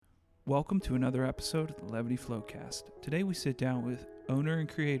Welcome to another episode of the Levity Flowcast. Today we sit down with owner and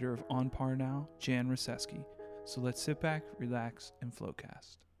creator of OnPar Now, Jan Receski. So let's sit back, relax, and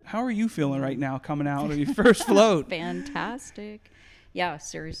flowcast. How are you feeling right now coming out of your first float? Fantastic. Yeah,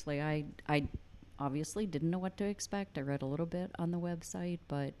 seriously, I obviously didn't know what to expect. I read a little bit on the website,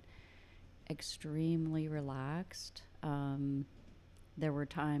 but extremely relaxed. There were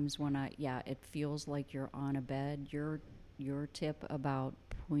times when it feels like you're on a bed. Your tip about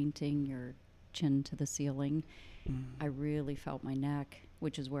pointing your chin to the ceiling, I really felt my neck,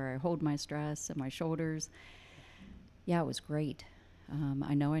 which is where I hold my stress, and my shoulders. Yeah, it was great.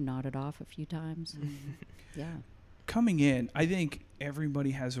 I know I nodded off a few times. Yeah. Coming in, I think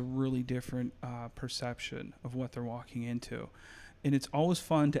everybody has a really different perception of what they're walking into. And it's always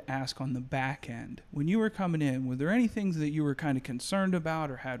fun to ask on the back end. When you were coming in, were there any things that you were kind of concerned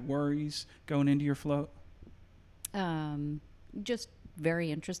about or had worries going into your float? Just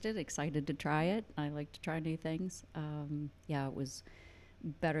very interested, excited to try it. I like to try new things. It was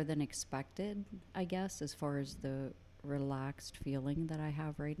better than expected, I guess, as far as the relaxed feeling that I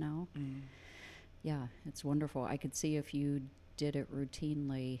have right now. Yeah, it's wonderful. I could see if you did it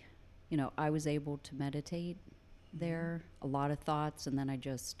routinely, I was able to meditate there, a lot of thoughts, and then I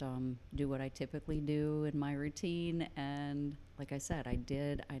just do what I typically do in my routine. And like I said, I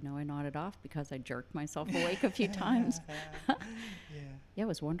know I nodded off because I jerked myself awake a few times. Yeah, it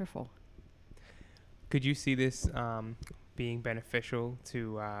was wonderful. Could you see this being beneficial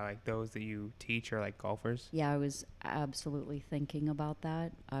to like those that you teach or like golfers? Yeah, I was absolutely thinking about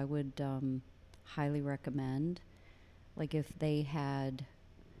that. I would highly recommend, like, if they had,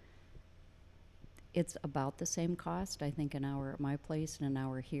 it's about the same cost, I think, an hour at my place and an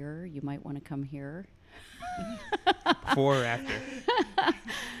hour here. You might want to come here. Before or after?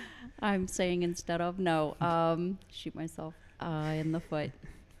 I'm saying instead of, no, shoot myself in the foot.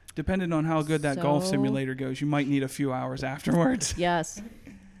 Depending on how good that golf simulator goes, you might need a few hours afterwards. Yes,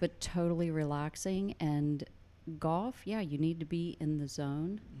 but totally relaxing. And golf, yeah, you need to be in the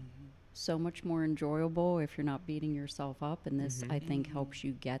zone. So much more enjoyable if you're not beating yourself up. And this, I think, helps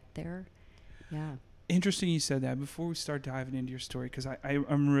you get there. Yeah. Interesting you said that. Before we start diving into your story, because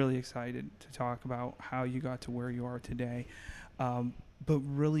I'm really excited to talk about how you got to where you are today. But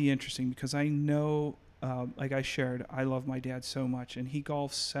really interesting because I know, like I shared, I love my dad so much, and he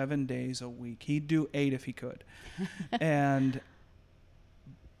golfs 7 days a week. He'd do 8 if he could. And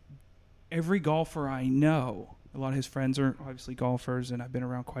every golfer I know, a lot of his friends are obviously golfers, and I've been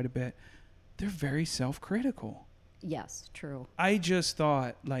around quite a bit, they're very self-critical. Yes, true. I just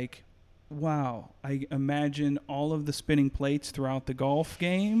thought, like, wow, I imagine all of the spinning plates throughout the golf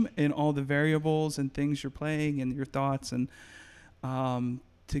game and all the variables and things you're playing and your thoughts, and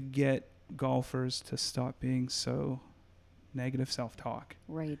to get golfers to stop being so negative self-talk.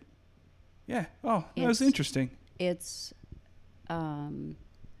 Right. Yeah. Oh, that was interesting. It's,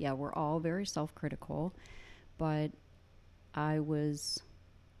 we're all very self-critical, but I was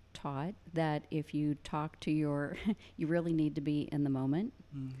taught that if you talk to you really need to be in the moment,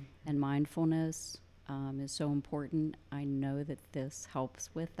 and mindfulness is so important. I know that this helps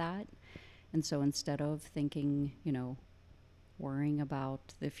with that. And so instead of thinking, worrying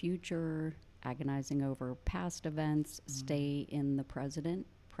about the future, agonizing over past events, stay in the present,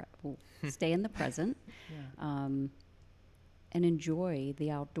 stay in the present, and enjoy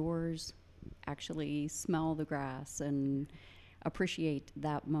the outdoors, actually smell the grass and appreciate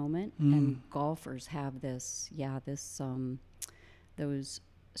that moment. And golfers have those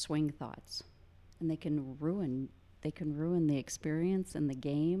swing thoughts, and they can ruin the experience and the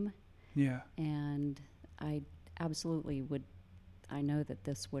game. Yeah. And I absolutely would, I know that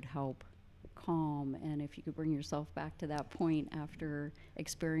this would help calm, and if you could bring yourself back to that point after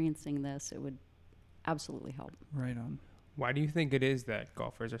experiencing this, it would absolutely help. Right on. Why do you think it is that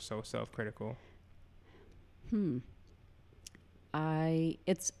golfers are so self-critical?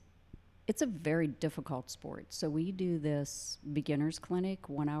 It's a very difficult sport. So we do this beginner's clinic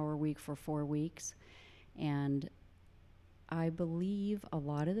 1 hour a week for 4 weeks. And I believe a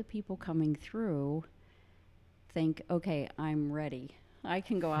lot of the people coming through think, okay, I'm ready. I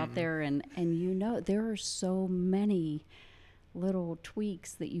can go out there and there are so many little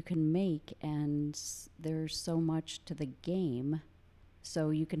tweaks that you can make, and there's so much to the game. So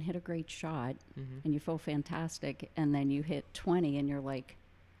you can hit a great shot and you feel fantastic, and then you hit 20 and you're like,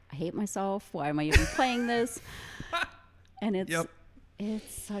 I hate myself. Why am I even playing this? And it's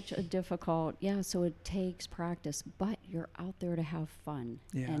such a difficult, so it takes practice, but you're out there to have fun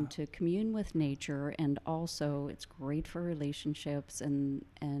and to commune with nature, and also it's great for relationships, and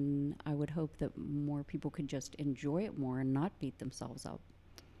I would hope that more people could just enjoy it more and not beat themselves up.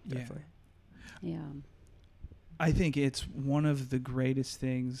 definitely. Yeah. I think it's one of the greatest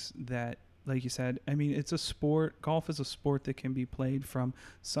things that, like you said, I mean, it's a sport. Golf is a sport that can be played from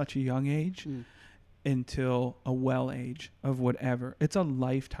such a young age Mm. until a well age of whatever. It's a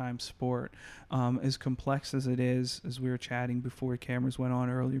lifetime sport. As complex as it is, as we were chatting before cameras went on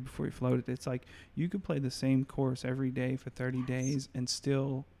earlier, before we floated, it's like you could play the same course every day for 30 Yes. days and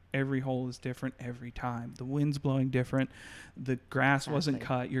still every hole is different every time. The wind's blowing different. The grass wasn't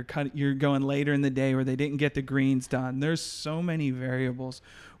Exactly. cut. You're going later in the day where they didn't get the greens done. There's so many variables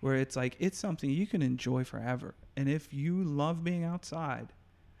where it's like it's something you can enjoy forever. And if you love being outside,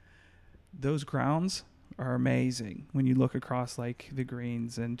 those grounds are amazing when you look across like the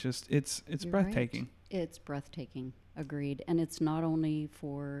greens and just it's You're breathtaking. right. It's breathtaking. Agreed. And it's not only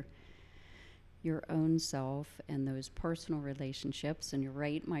for your own self and those personal relationships. And you're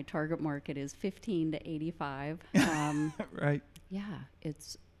right, my target market is 15 to 85. Right. Yeah,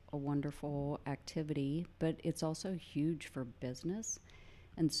 it's a wonderful activity, but it's also huge for business.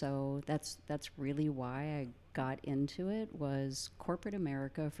 And so that's really why I got into it was corporate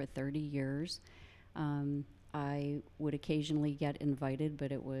America for 30 years. I would occasionally get invited,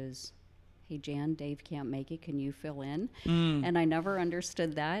 but it was, hey, Jan, Dave can't make it. Can you fill in? And I never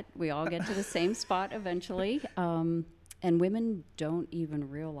understood that. We all get to the same spot eventually. And women don't even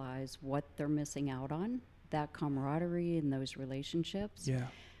realize what they're missing out on, that camaraderie and those relationships, Yeah.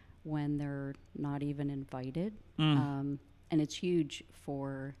 when they're not even invited. Mm. And it's huge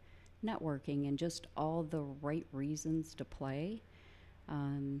for networking and just all the right reasons to play.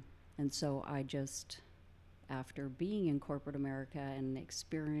 And so I just, after being in corporate America and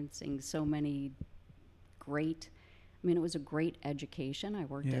experiencing so many great, I mean, it was a great education. I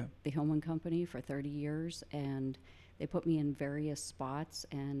worked Yeah. at the Hillman Company for 30 years, and they put me in various spots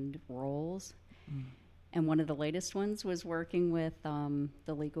and roles. And one of the latest ones was working with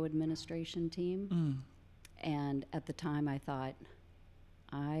the legal administration team. And at the time, I thought,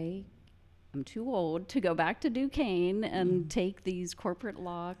 I'm too old to go back to Duquesne and take these corporate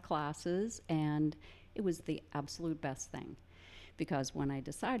law classes. And it was the absolute best thing. Because when I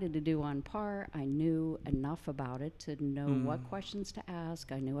decided to do OnPar, I knew enough about it to know what questions to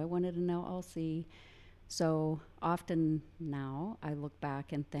ask. I knew I wanted an LLC. So often now I look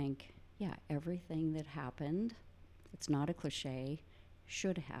back and think, yeah, everything that happened, it's not a cliche,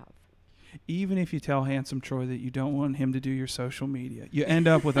 should have. Even if you tell Handsome Troy that you don't want him to do your social media, you end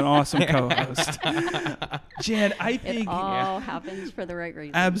up with an awesome co-host. Jan, I think It all happens for the right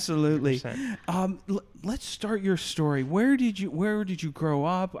reason. absolutely. 100%. Let's start your story. Where did you grow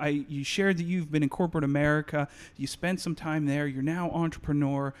up? You shared that you've been in corporate America. You spent some time there. You're now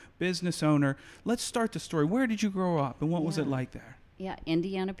entrepreneur, business owner. Let's start the story. Where did you grow up, and what was it Yeah. like there? Yeah,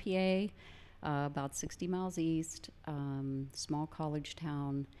 Indiana, PA, about 60 miles east, small college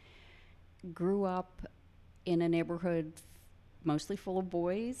town. Grew up in a neighborhood mostly full of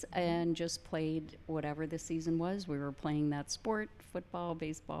boys and just played whatever the season was. We were playing that sport, football,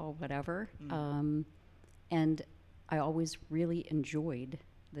 baseball, whatever. And I always really enjoyed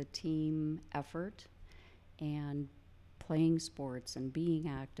the team effort and playing sports and being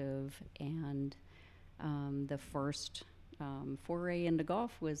active. And the first foray into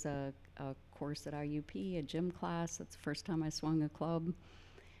golf was a course at IUP, a gym class. That's the first time I swung a club.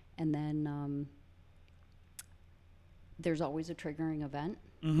 And then there's always a triggering event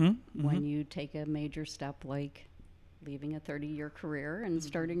when you take a major step like leaving a 30-year career and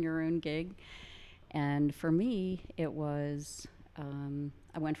starting your own gig. And for me, it was,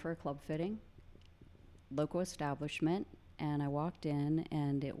 I went for a club fitting, local establishment, and I walked in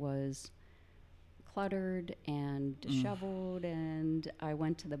and it was cluttered and disheveled. And I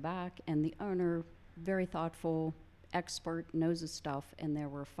went to the back and the owner, very thoughtful, expert, knows his stuff, and there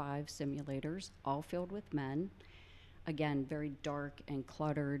were 5 simulators, all filled with men. Again, very dark and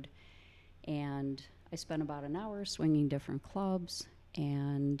cluttered. And I spent about an hour swinging different clubs,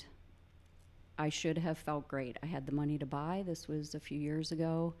 and I should have felt great. I had the money to buy. This was a few years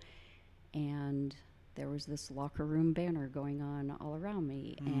ago, and there was this locker room banner going on all around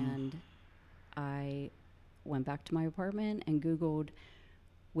me. And I went back to my apartment and Googled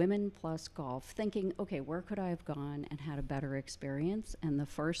women plus golf, thinking, okay, where could I have gone and had a better experience? And the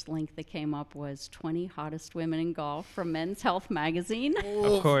first link that came up was 20 hottest women in golf from Men's Health magazine.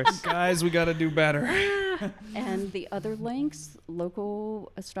 Of course. Guys, we got to do better. And the other links,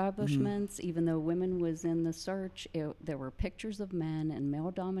 local establishments, even though women was in the search, there were pictures of men and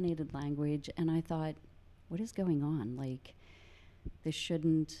male-dominated language. And I thought, what is going on? Like, this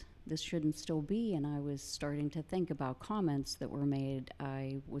shouldn't still be. And I was starting to think about comments that were made.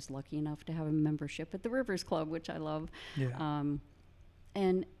 I was lucky enough to have a membership at the Rivers Club, which I love. Yeah.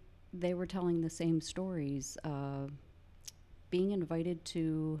 And they were telling the same stories. Being invited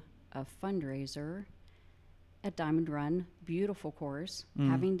to a fundraiser at Diamond Run, beautiful course,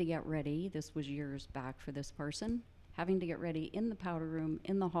 having to get ready. This was years back for this person. Having to get ready in the powder room,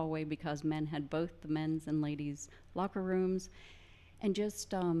 in the hallway, because men had both the men's and ladies' locker rooms. And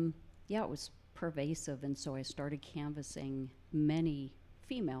just, yeah, it was pervasive. And so I started canvassing many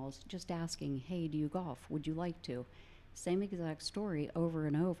females, just asking, hey, do you golf? Would you like to? Same exact story over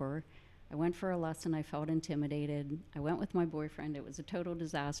and over. I went for a lesson. I felt intimidated. I went with my boyfriend. It was a total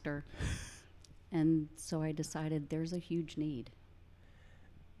disaster. And so I decided there's a huge need.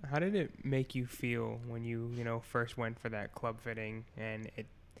 How did it make you feel when you first went for that club fitting and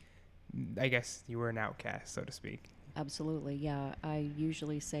I guess you were an outcast, so to speak? Absolutely, yeah. I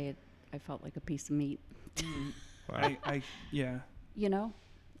usually say it, I felt like a piece of meat. Wow. Yeah. You know,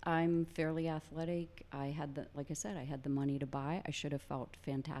 I'm fairly athletic. Like I said, I had the money to buy. I should have felt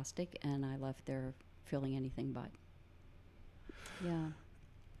fantastic, and I left there feeling anything but. Yeah.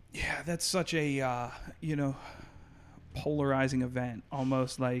 Yeah, that's such a, polarizing event,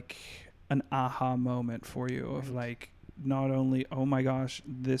 almost like an aha moment for you of Right. like, not only, oh my gosh,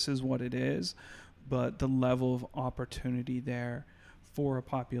 this is what it is, but the level of opportunity there for a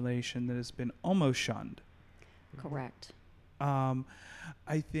population that has been almost shunned. Correct.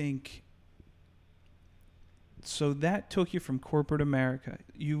 I think so that took you from corporate America.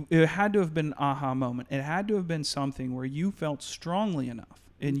 It had to have been an aha moment. It had to have been something where you felt strongly enough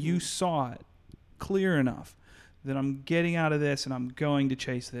and you saw it clear enough that I'm getting out of this and I'm going to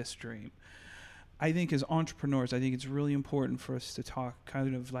chase this dream. I think as entrepreneurs, I think it's really important for us to talk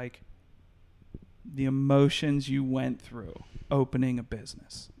kind of like the emotions you went through opening a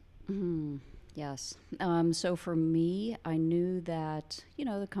business. Yes. So for me, I knew that,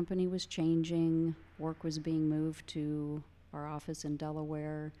 the company was changing, work was being moved to our office in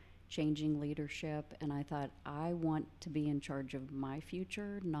Delaware, changing leadership, and I thought, I want to be in charge of my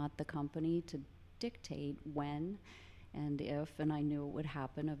future, not the company to dictate when and if, and I knew it would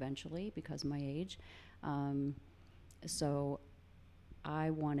happen eventually because of my age. So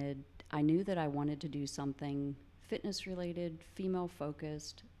I knew that I wanted to do something fitness related, female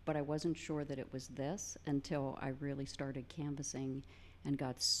focused, but I wasn't sure that it was this until I really started canvassing and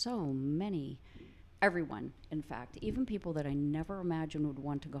got so many, everyone, in fact, even people that I never imagined would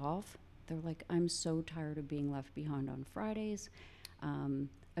want to golf. They're like, I'm so tired of being left behind on Fridays.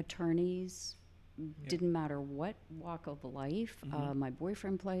 Attorneys, didn't matter what walk of life. My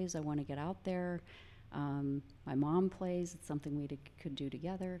boyfriend plays, I want to get out there. My mom plays, it's something we could do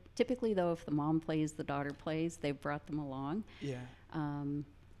together. Typically, though, if the mom plays, the daughter plays, they've brought them along. Yeah.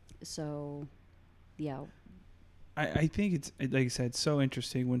 So, yeah. I think it's, like I said, so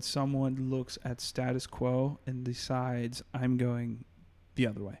interesting when someone looks at status quo and decides I'm going the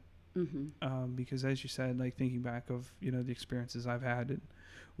other way. Because as you said, like thinking back of, the experiences I've had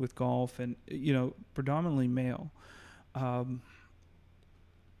with golf and, predominantly male. And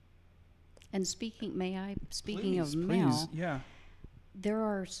speaking Please, of male, yeah. there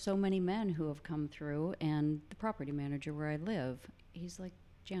are so many men who have come through, and the property manager where I live, he's like,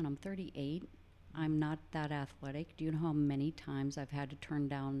 Jan, I'm 38. I'm not that athletic. Do you know how many times I've had to turn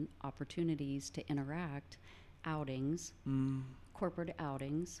down opportunities to interact, outings, corporate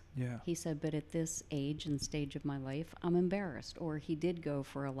outings? Yeah. He said, but at this age and stage of my life, I'm embarrassed. Or he did go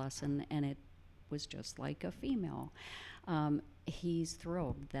for a lesson, and it was just like a female. He's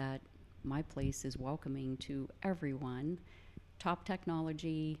thrilled that my place is welcoming to everyone. Top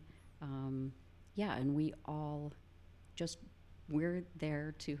technology, and we all we're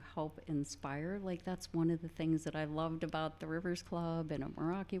there to help inspire. Like, that's one of the things that I loved about the Rivers Club and at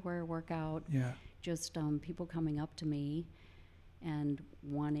Meraki where I work out. Yeah. Just people coming up to me and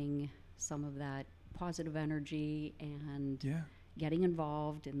wanting some of that positive energy and getting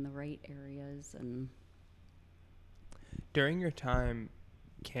involved in the right areas. And During your time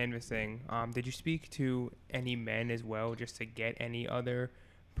canvassing, did you speak to any men as well, just to get any other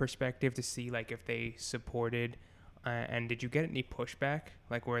perspective to see like if they supported, and did you get any pushback?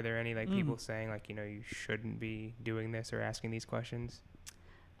 Like, were there any people saying like, you shouldn't be doing this or asking these questions?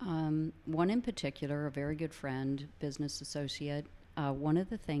 One in particular, a very good friend, business associate, one of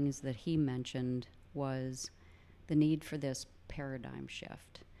the things that he mentioned was the need for this paradigm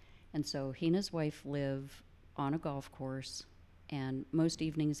shift. And so he and his wife live on a golf course, and most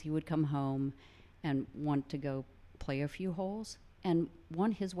evenings he would come home and want to go play a few holes and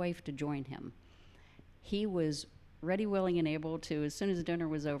want his wife to join him. He was ready, willing, and able to, as soon as dinner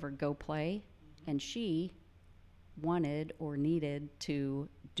was over, go play, and she wanted or needed to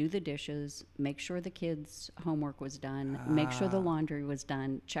do the dishes, make sure the kids' homework was done, make sure the laundry was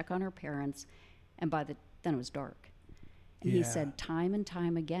done, check on her parents, and then it was dark. And he said time and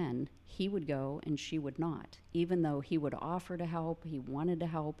time again, he would go and she would not. Even though he would offer to help, he wanted to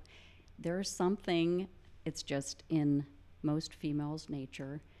help. There's something, it's just in most females'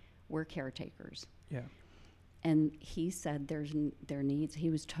 nature, we're caretakers. Yeah. And he said he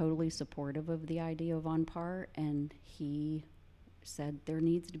was totally supportive of the idea of OnPar, and he said there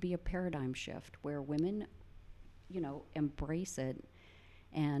needs to be a paradigm shift where women, embrace it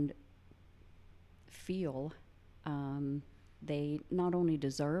and feel they not only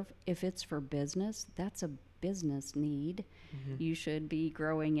deserve, if it's for business, that's a business need. Mm-hmm. You should be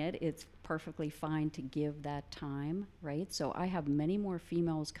growing it. It's perfectly fine to give that time, right? So I have many more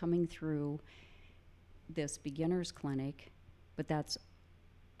females coming through this beginner's clinic, but that's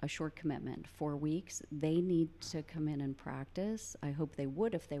a short commitment, 4 weeks. They need to come in and practice. I hope they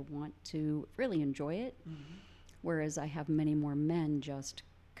would if they want to really enjoy it. Mm-hmm. Whereas I have many more men just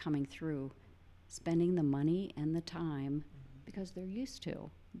coming through, spending the money and the time because they're used to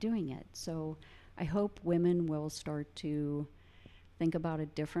doing it. So I hope women will start to think about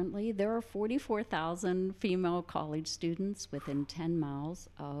it differently. There are 44,000 female college students within 10 miles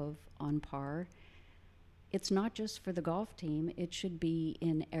of OnPar. It's not just for the golf team. It should be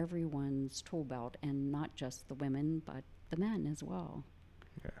in everyone's tool belt, and not just the women, but the men as well.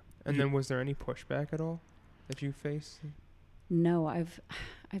 Yeah. And then was there any pushback at all that you faced? No, I've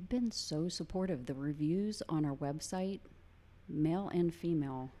been so supportive. The reviews on our website, male and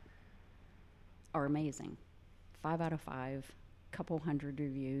female, are amazing. 5 out of 5, couple hundred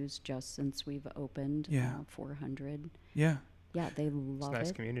reviews just since we've opened. 400. Yeah. Yeah, they love it. It's a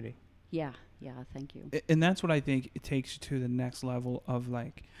nice community. Yeah, thank you. And that's what I think it takes you to the next level of,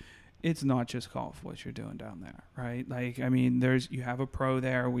 like, it's not just golf what you're doing down there, right? Like, I mean, you have a pro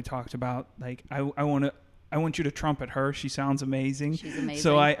there. We talked about, like, I want you to trumpet her. She sounds amazing. She's amazing.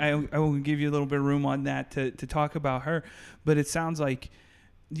 So I will give you a little bit of room on that to talk about her. But it sounds like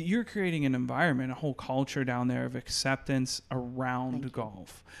you're creating an environment, a whole culture down there of acceptance around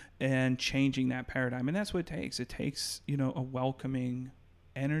golf and changing that paradigm. And that's what it takes. It takes, a welcoming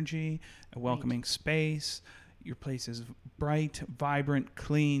energy, a welcoming space. Your place is bright, vibrant,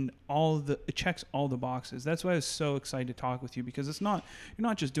 clean. It checks all the boxes. That's why I was so excited to talk with you, because you're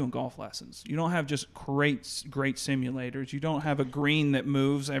not just doing golf lessons. You don't have just great simulators. You don't have a green that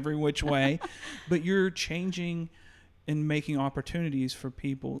moves every which way, but you're changing and making opportunities for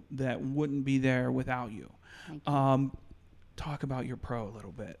people that wouldn't be there without you. Thank you. Talk about your pro a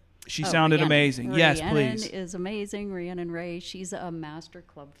little bit. She sounded amazing. Yes, please. Rhiannon is amazing. Rhiannon Ray. She's a master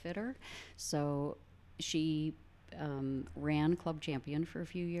club fitter. So she ran club champion for a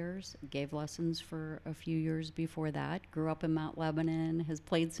few years, gave lessons for a few years before that, grew up in Mount Lebanon, has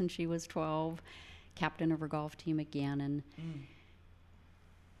played since she was 12, captain of her golf team at Gannon.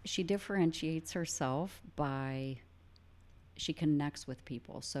 She differentiates herself by she connects with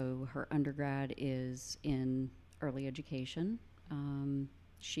people. So her undergrad is in early education.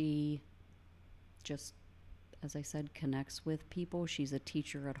 She just, as I said, connects with people. She's a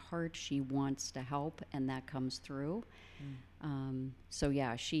teacher at heart. She wants to help, and that comes through. So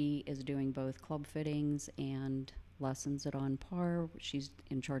yeah, she is doing both club fittings and lessons at OnPar. She's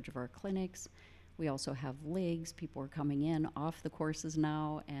in charge of our clinics. We also have leagues. People are coming in off the courses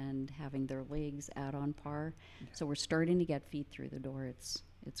now and having their leagues at OnPar. Yeah. So we're starting to get feet through the door. It's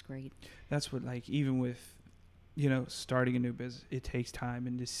great. That's what, like, even with, starting a new business, it takes time,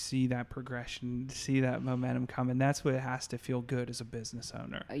 and to see that progression, to see that momentum come, and that's what it has to feel good as a business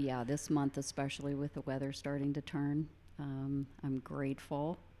owner. Yeah, this month, especially with the weather starting to turn, I'm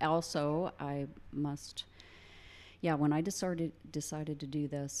grateful. Also, when I decided to do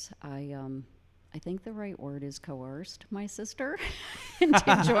this, I think the right word is coerced my sister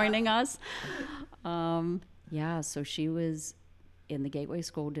into joining us. So she was in the Gateway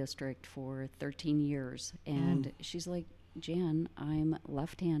School District for 13 years. And she's like, Jan, I'm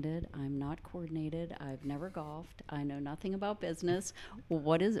left-handed. I'm not coordinated. I've never golfed. I know nothing about business.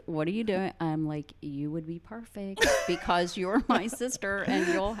 What are you doing? I'm like, you would be perfect because you're my sister and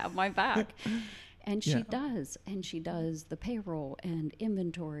you'll have my back. And she does. And she does the payroll and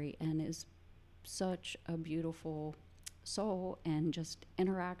inventory and is such a beautiful soul and just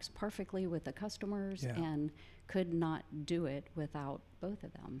interacts perfectly with the customers and could not do it without both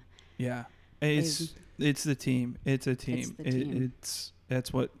of them. Yeah. It's the team. It's a team.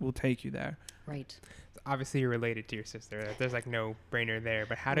 That's what will take you there. Right. Obviously, you're related to your sister. There's like no brainer there.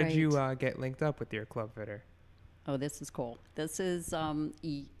 But how did you get linked up with your club fitter? Oh, this is cool. This is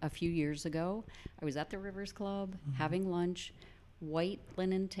a few years ago. I was at the Rivers Club having lunch. white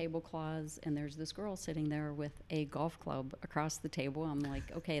linen tablecloths, and there's this girl sitting there with a golf club across the table. I'm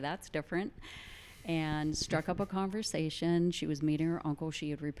like, okay, that's different. And struck up a conversation. She was meeting her uncle. She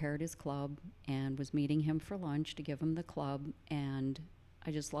had repaired his club and was meeting him for lunch to give him the club. And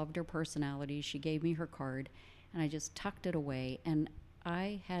I just loved her personality. She gave me her card, and I just tucked it away. And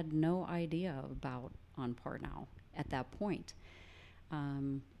I had no idea about OnPar Now at that point.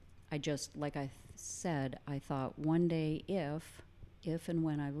 I just, like I said, I thought one day if and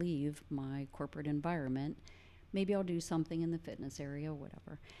when I leave my corporate environment, maybe I'll do something in the fitness area,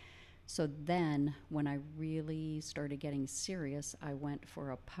 whatever. So then when I really started getting serious, I went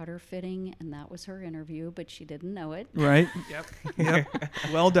for a putter fitting, and that was her interview, but she didn't know it. Right. Yep.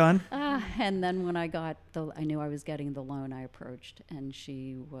 Well done. And then when I knew I was getting the loan, I approached, and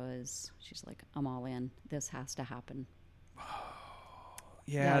she's like, I'm all in. This has to happen.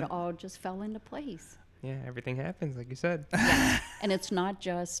 Yeah. It all just fell into place. Yeah, everything happens, like you said. Yeah. And it's not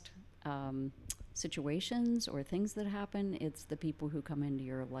just situations or things that happen, it's the people who come into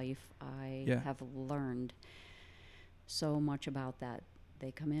your life. I have learned so much about that.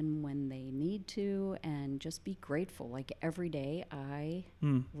 They come in when they need to, and just be grateful. Like every day I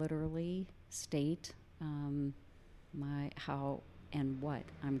literally state how and what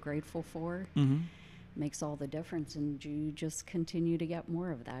I'm grateful for. Makes all the difference, and you just continue to get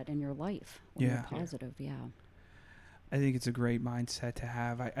more of that in your life when you're positive. I think it's a great mindset to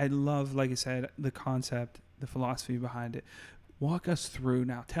have. I love, like I said, the concept, the philosophy behind it. Walk us through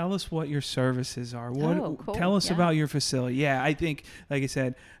now. Tell us what your services are. Cool. Tell us about your facility. Yeah, I think, like I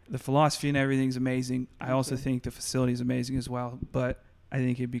said, the philosophy and everything's amazing. I also think the facility is amazing as well, but I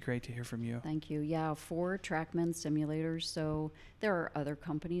think it'd be great to hear from you. Thank you. Yeah, 4 TrackMan simulators. So there are other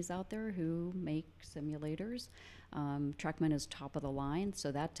companies out there who make simulators. TrackMan is top of the line.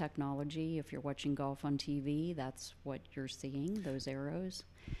 So that technology, if you're watching golf on TV, that's what you're seeing, those arrows.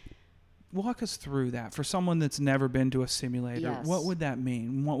 Walk us through that. For someone that's never been to a simulator, Yes. what would that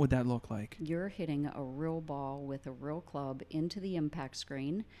mean? What would that look like? You're hitting a real ball with a real club into the impact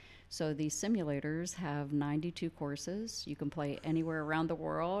screen. So these simulators have 92 courses. You can play anywhere around the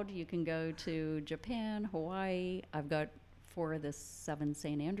world. You can go to Japan, Hawaii. I've got 4 of the 7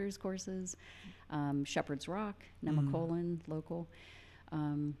 St. Andrews courses, Shepherd's Rock, Nemacolin, local.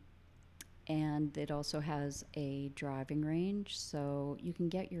 And it also has a driving range, so you can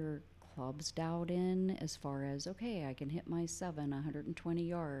get your clubs dialed in as far as, okay, I can hit my 7, 120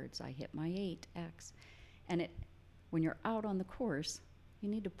 yards. I hit my 8X. And when you're out on the course, you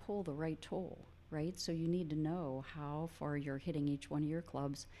need to pull the right tool, right? So you need to know how far you're hitting each one of your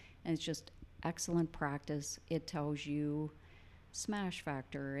clubs. And it's just excellent practice. It tells you smash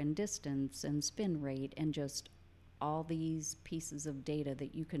factor and distance and spin rate and just all these pieces of data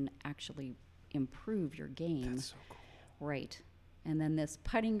that you can actually improve your game. That's so cool. Right. And then this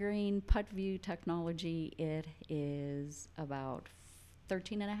putting green, putt view technology, it is about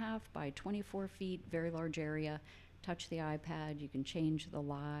 13.5 by 24 feet, very large area. Touch the iPad, you can change the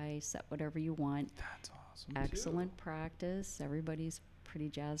lie, set whatever you want. That's awesome. Excellent practice. Everybody's pretty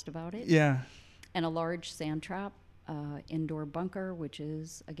jazzed about it. Yeah. And a large sand trap, indoor bunker, which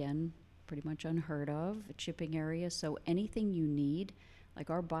is, again, pretty much unheard of, a chipping area. So anything you need, like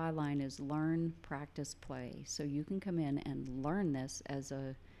our byline is learn, practice, play. So you can come in and learn this as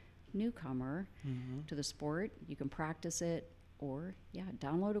a newcomer to the sport. You can practice it, or,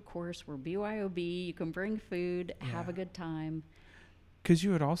 download a course. We're BYOB. You can bring food, have a good time. Because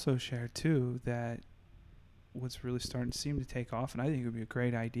you had also shared, too, that what's really starting to seem to take off, and I think it would be a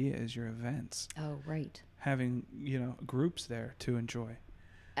great idea, is your events. Oh, right. Having, groups there to enjoy.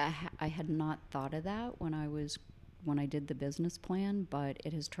 I had not thought of that when I did the business plan, but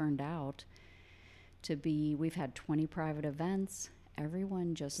it has turned out to be, we've had 20 private events.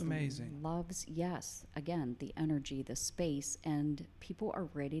 Everyone just loves, again, the energy, the space, and people are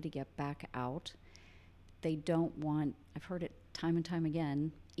ready to get back out. They don't want, I've heard it time and time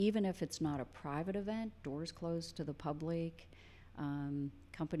again, even if it's not a private event, doors closed to the public,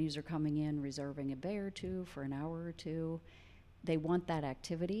 companies are coming in, reserving a bay or two for an hour or two. They want that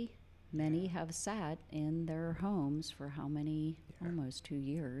activity. Many have sat in their homes for how many? Almost 2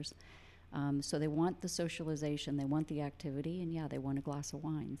 years. So they want the socialization, they want the activity, and they want a glass of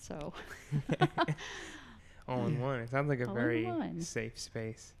wine. So all in one. It sounds like a all very safe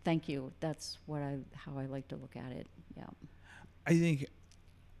space. Thank you. That's how I like to look at it. Yeah. I think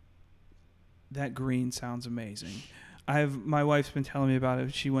that green sounds amazing. My wife's been telling me about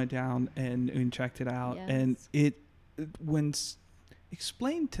it. She went down and checked it out, and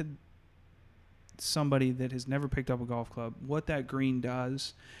explain to somebody that has never picked up a golf club what that green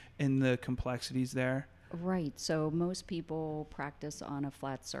does and the complexities there. Right. So most people practice on a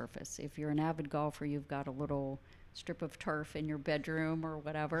flat surface. If you're an avid golfer, you've got a little strip of turf in your bedroom or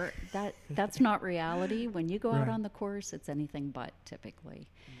whatever. That's not reality. When you go out Right. on the course, it's anything but typically.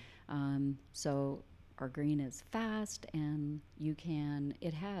 So our green is fast, and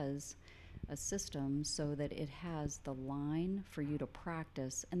it has a system so that it has the line for you to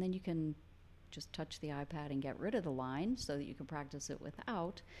practice, and then you can just touch the iPad and get rid of the line so that you can practice it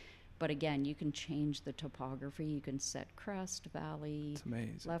without. But again, you can change the topography. You can set crest, valley, It's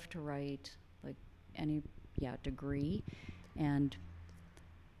amazing. left to right, like any degree. And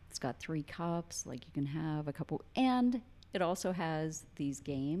it's got 3 cups, like you can have a couple. And it also has these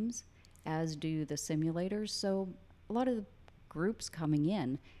games, as do the simulators. So a lot of the groups coming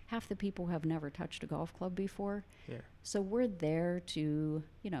in, half the people have never touched a golf club before. Yeah. So we're there to,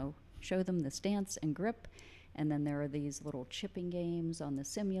 show them the stance and grip. And then there are these little chipping games on the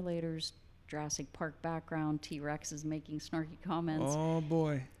simulators, Jurassic Park background, T-Rex is making snarky comments. Oh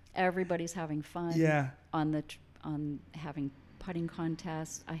boy. Everybody's having fun. Yeah. On having putting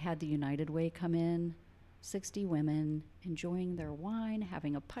contests. I had the United Way come in, 60 women enjoying their wine,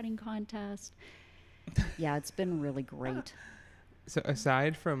 having a putting contest. Yeah, it's been really great. So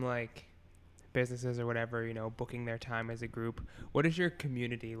aside from like businesses or whatever, booking their time as a group, what is your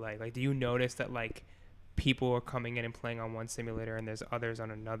community like? Like, do you notice that like people are coming in and playing on one simulator and there's others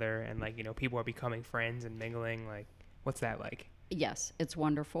on another, and like, people are becoming friends and mingling? Like, what's that like? Yes, it's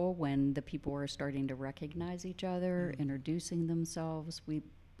wonderful when the people are starting to recognize each other, introducing themselves. We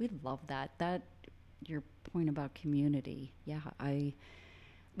love that. That your point about community. Yeah,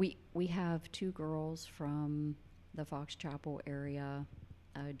 we have 2 girls from the Fox Chapel area,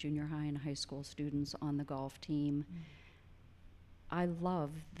 junior high and high school students on the golf team. I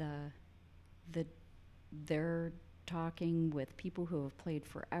love they're talking with people who have played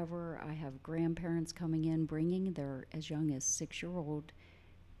forever. I have grandparents coming in, bringing their as young as 6-year-old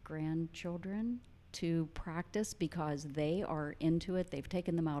grandchildren to practice because they are into it. They've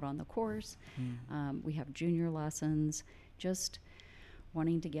taken them out on the course. We have junior lessons, just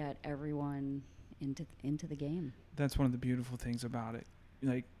wanting to get everyone into the game. That's one of the beautiful things about it.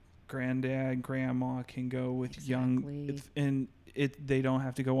 Like granddad, grandma can go with young, they don't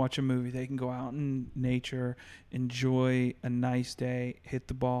have to go watch a movie. They can go out in nature, enjoy a nice day, hit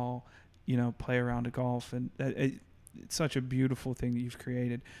the ball, play around a golf, and it's such a beautiful thing that you've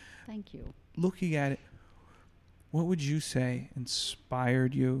created. Thank you. Looking at it, what would you say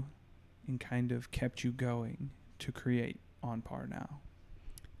inspired you and kind of kept you going to create OnPar Now?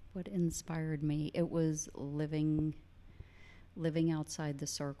 What inspired me? It was living outside the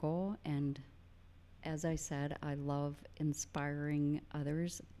circle, and as I said, I love inspiring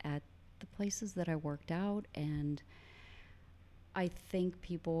others at the places that I worked out, and I think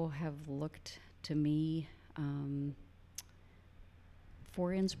people have looked to me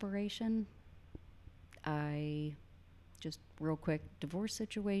for inspiration. I just real quick, divorce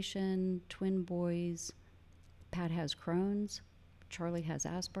situation, twin boys, Pat has Crohn's, Charlie has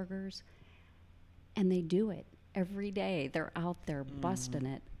Asperger's, and they do it every day. They're out there busting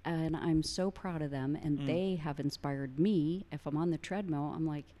it, and I'm so proud of them, and they have inspired me. If I'm on the treadmill, I'm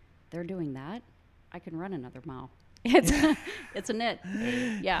like, they're doing that, I can run another mile. It's a knit.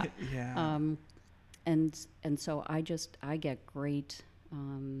 Yeah. Yeah. And so I get great,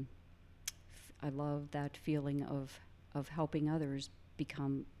 I love that feeling of helping others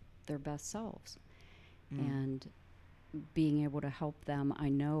become their best selves. And being able to help them, I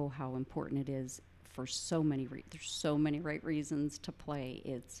know how important it is for so many there's so many right reasons to play.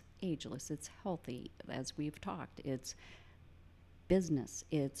 It's ageless, it's healthy, as we've talked, it's business,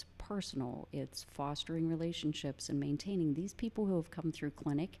 it's personal, it's fostering relationships and maintaining these people who have come through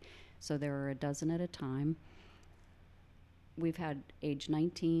clinic. So there are a dozen at a time. We've had age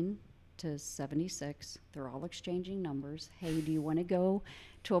 19 to 76. They're all exchanging numbers. Hey, do you want to go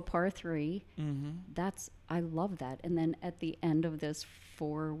to a par 3? I love that. And then at the end of this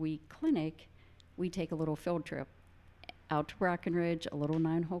 4-week clinic, we take a little field trip out to Brackenridge, a little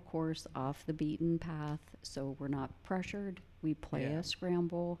 9-hole course off the beaten path. So we're not pressured. We play a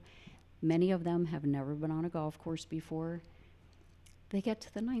scramble. Many of them have never been on a golf course before. They get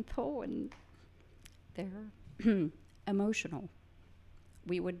to the 9th hole and they're emotional.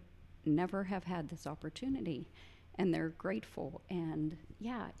 We would never have had this opportunity, and they're grateful. And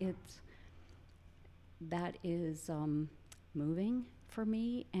yeah, that is moving for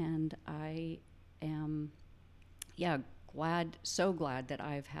me, and I am so glad that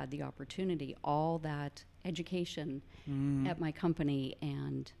I've had the opportunity, all that education at my company,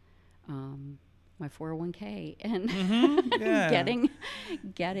 and my 401k and Yeah.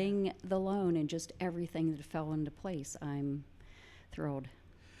 getting the loan and just everything that fell into place. I'm thrilled.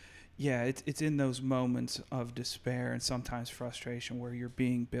 Yeah, it's in those moments of despair and sometimes frustration where you're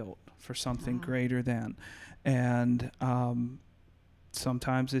being built for something greater than, and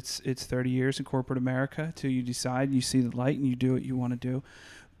sometimes it's 30 years in corporate America till you decide, you see the light, and you do what you want to do.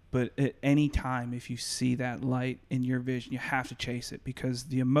 But at any time, if you see that light in your vision, you have to chase it, because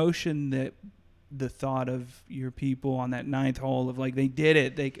the emotion that the thought of your people on that ninth hole of like they did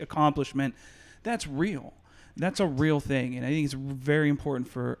it, they accomplishment, that's real. That's a real thing, and I think it's very important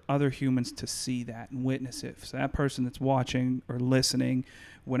for other humans to see that and witness it. So that person that's watching or listening,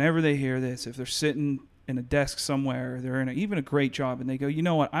 whenever they hear this, if they're sitting in a desk somewhere, they're in even a great job, and they go, you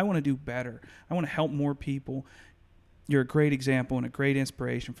know what, I want to do better. I want to help more people. You're a great example and a great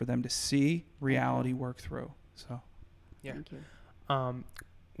inspiration for them to see reality work through. So, Yeah. Thank you.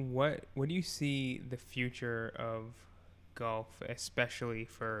 What do you see the future of golf, especially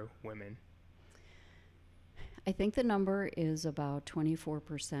for women? I think the number is about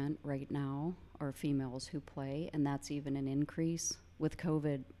 24% right now are females who play, and that's even an increase. With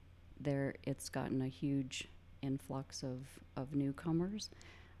COVID, it's gotten a huge influx of newcomers.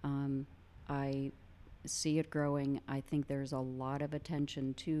 I see it growing. I think there's a lot of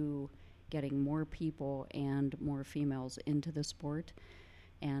attention to getting more people and more females into the sport,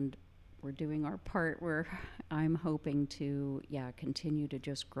 and we're doing our part. I'm hoping to continue to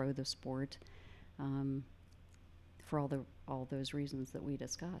just grow the sport. For all those reasons that we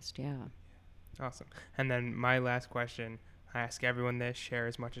discussed. Yeah. Awesome. And then my last question, I ask everyone this, share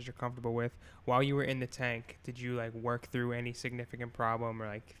as much as you're comfortable with. While you were in the tank, did you like work through any significant problem or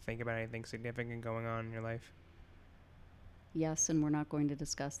like think about anything significant going on in your life? Yes, and we're not going to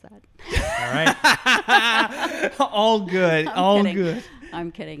discuss that. All right. all good. Good. I'm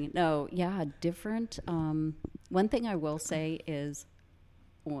kidding. No, different. One thing I will say is,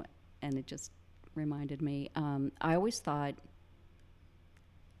 and it just reminded me, I always thought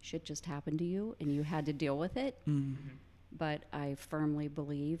shit just happened to you and you had to deal with it. Mm-hmm. But I firmly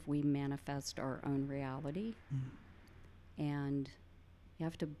believe we manifest our own reality. And you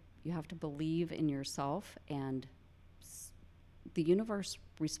have to believe in yourself, and the universe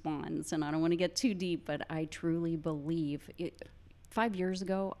responds. And I don't want to get too deep, but I truly believe 5 years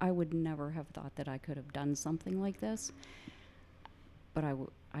ago I would never have thought that I could have done something like this, but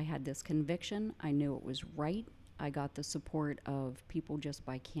I had this conviction. I knew it was right. I got the support of people just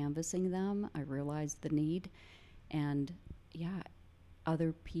by canvassing them. I realized the need. And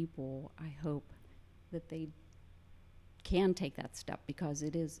other people, I hope that they can take that step, because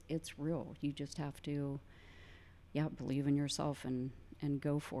it's real. You just have to, believe in yourself and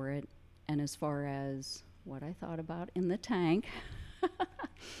go for it. And as far as what I thought about in the tank,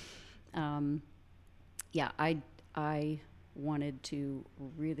 I wanted to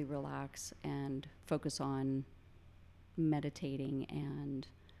really relax and focus on meditating and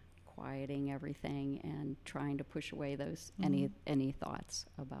quieting everything and trying to push away those any thoughts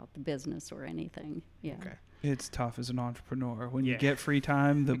about the business or anything. Yeah. Okay. It's tough as an entrepreneur when you get free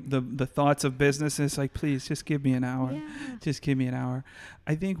time. The thoughts of business, it's like, please just give me an hour. Yeah. Just give me an hour.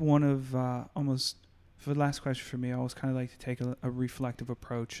 I think one of almost for the last question for me, I always kind of like to take a reflective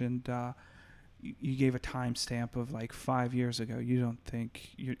approach, and you gave a timestamp of like 5 years ago. You don't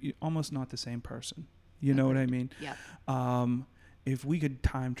think you're almost not the same person. You know what I mean? Yeah. If we could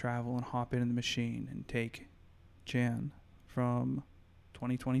time travel and hop into the machine and take Jan from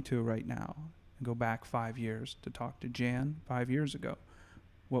 2022 right now and go back 5 years to talk to Jan 5 years ago,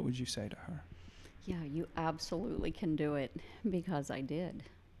 what would you say to her? Yeah, you absolutely can do it, because I did.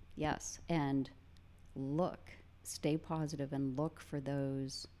 Yes. And stay positive and look for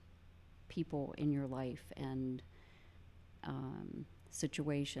those people in your life and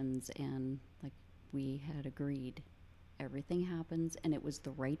situations. And like we had agreed, everything happens and it was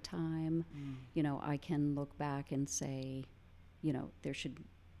the right time. I can look back and say, there should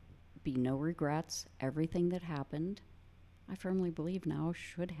be no regrets. Everything that happened, I firmly believe now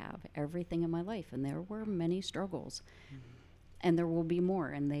should have everything in my life. And there were many struggles. And there will be more,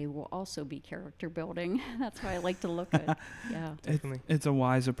 and they will also be character building. That's how I like to look at it. Yeah. Definitely. It's a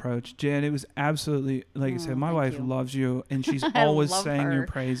wise approach. Jan, it was absolutely, like I said, my wife loves you, and she's I always love saying her. your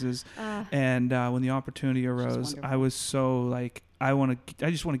praises. And when the opportunity arose, I was so like, I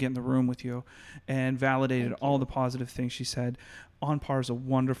just want to get in the room with you, and validated all the positive things she said. OnPar is a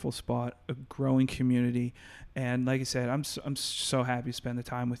wonderful spot, a growing community, and like I said, I'm so happy to spend the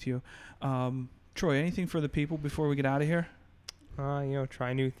time with you. Troy, anything for the people before we get out of here?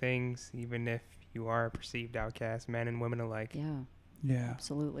 Try new things, even if you are a perceived outcast, men and women alike. Yeah. Yeah.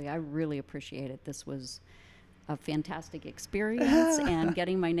 Absolutely. I really appreciate it. This was a fantastic experience, and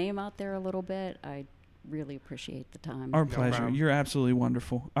getting my name out there a little bit, I really appreciate the time. Our No pleasure. problem. You're absolutely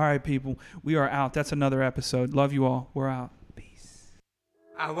wonderful. All right, people. We are out. That's another episode. Love you all. We're out. Peace.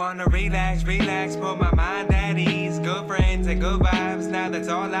 I wanna relax, put my mind at ease. Good friends and good vibes, now that's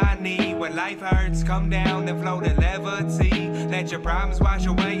all I need. When life hurts, come down and float in levity. Let your problems wash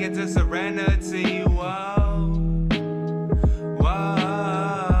away into serenity.